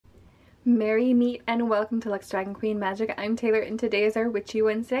Merry meet and welcome to Lux Dragon Queen Magic. I'm Taylor and today is our Witchy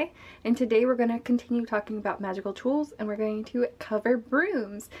Wednesday, and today we're going to continue talking about magical tools and we're going to cover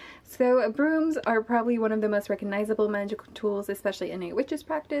brooms. So brooms are probably one of the most recognizable magical tools, especially in a witch's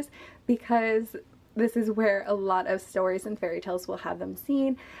practice, because this is where a lot of stories and fairy tales will have them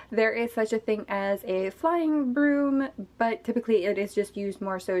seen. There is such a thing as a flying broom, but typically it is just used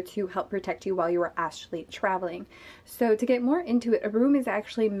more so to help protect you while you are actually traveling. So to get more into it, a broom is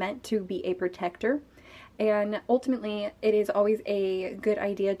actually meant to be a protector, and ultimately it is always a good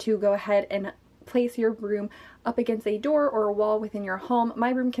idea to go ahead and place your broom up against a door or a wall within your home.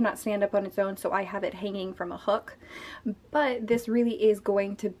 My broom cannot stand up on its own, so I have it hanging from a hook. But this really is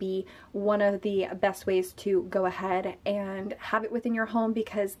going to be one of the best ways to go ahead and have it within your home,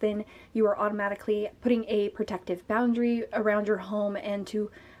 because then you are automatically putting a protective boundary around your home and to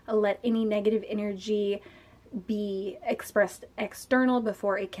let any negative energy be expressed external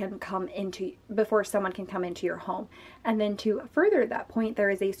before someone can come into your home. And then to further that point, there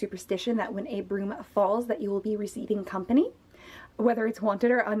is a superstition that when a broom falls that you will be receiving company, whether it's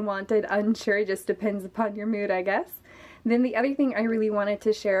wanted or unwanted, unsure, it just depends upon your mood, I guess. Then the other thing I really wanted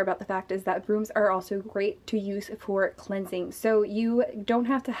to share about the fact is that brooms are also great to use for cleansing. So you don't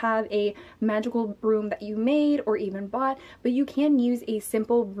have to have a magical broom that you made or even bought, but you can use a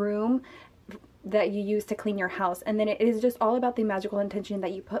simple broom that you use to clean your house, and then it is just all about the magical intention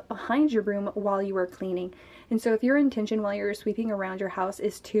that you put behind your broom while you are cleaning. And so if your intention while you're sweeping around your house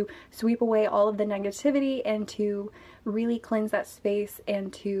is to sweep away all of the negativity and to really cleanse that space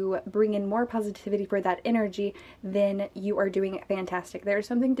and to bring in more positivity for that energy, then you are doing fantastic. There is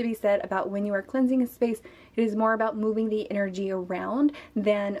something to be said about when you are cleansing a space, it is more about moving the energy around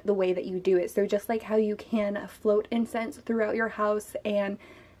than the way that you do it. So just like how you can float incense throughout your house and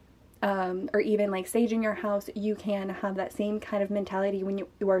or even like sage in your house, you can have that same kind of mentality when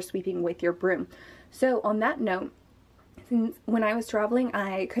you are sweeping with your broom. So on that note, since when I was traveling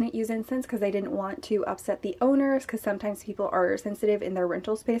I couldn't use incense because I didn't want to upset the owners, because sometimes people are sensitive in their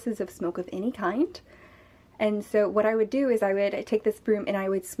rental spaces of smoke of any kind. And so what I would do is I would take this broom and I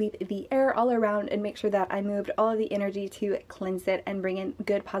would sweep the air all around and make sure that I moved all of the energy to cleanse it and bring in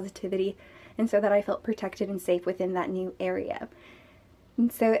good positivity, and so that I felt protected and safe within that new area.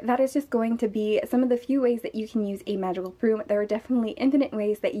 And so that is just going to be some of the few ways that you can use a magical broom. There are definitely infinite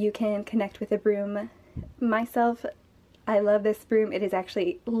ways that you can connect with a broom. Myself, I love this broom. It is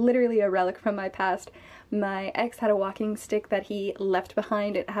actually literally a relic from my past. My ex had a walking stick that he left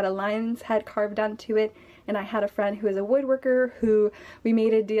behind. It had a lion's head carved onto it, and I had a friend who was a woodworker who we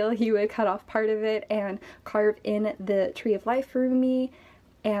made a deal. He would cut off part of it and carve in the tree of life for me.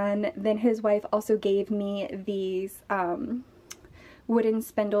 And then his wife also gave me these wooden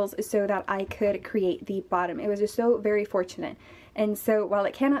spindles so that I could create the bottom. It was just so very fortunate. And so while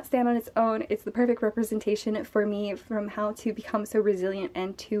it cannot stand on its own, it's the perfect representation for me from how to become so resilient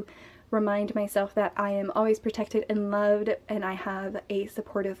and to remind myself that I am always protected and loved and I have a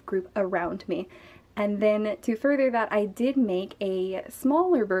supportive group around me. And then to further that, I did make a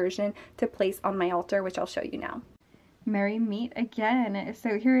smaller version to place on my altar, which I'll show you now. Merry meet again.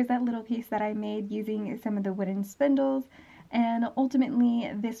 So here is that little piece that I made using some of the wooden spindles. And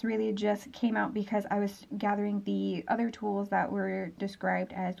ultimately this really just came out because I was gathering the other tools that were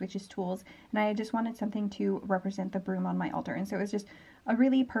described as witches tools, and I just wanted something to represent the broom on my altar. And so it was just a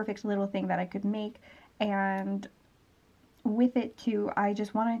really perfect little thing that I could make. And with it too, I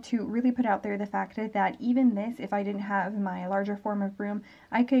just wanted to really put out there the fact that even this, if I didn't have my larger form of broom,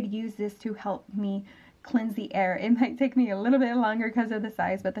 I could use this to help me cleanse the air. It might take me a little bit longer because of the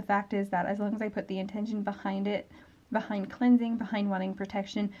size, but the fact is that as long as I put the intention behind it, behind cleansing, behind wanting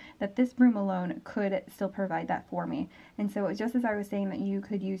protection, that this broom alone could still provide that for me. And so just as I was saying that you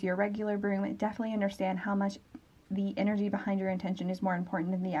could use your regular broom, definitely understand how much the energy behind your intention is more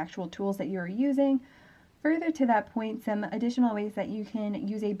important than the actual tools that you're using. Further to that point, some additional ways that you can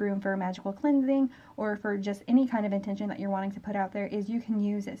use a broom for magical cleansing or for just any kind of intention that you're wanting to put out there is you can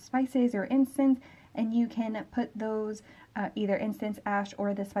use spices or incense, and you can put those either incense, ash,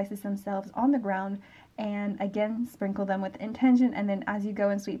 or the spices themselves on the ground, and again sprinkle them with intention, and then as you go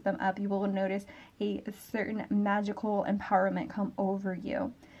and sweep them up, you will notice a certain magical empowerment come over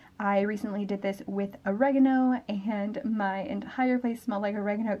you. I recently did this with oregano, and my entire place smelled like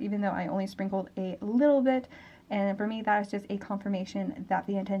oregano even though I only sprinkled a little bit. And for me, that is just a confirmation that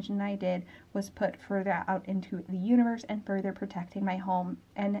the intention I did was put further out into the universe and further protecting my home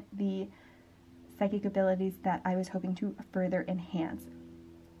and the psychic abilities that I was hoping to further enhance.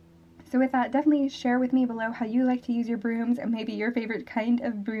 So with that, definitely share with me below how you like to use your brooms and maybe your favorite kind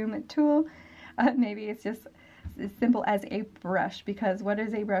of broom tool. Maybe it's just as simple as a brush, because what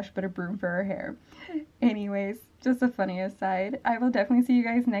is a brush but a broom for our hair? Anyways, just a funny aside. I will definitely see you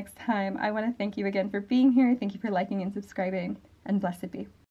guys next time. I want to thank you again for being here. Thank you for liking and subscribing, and blessed be.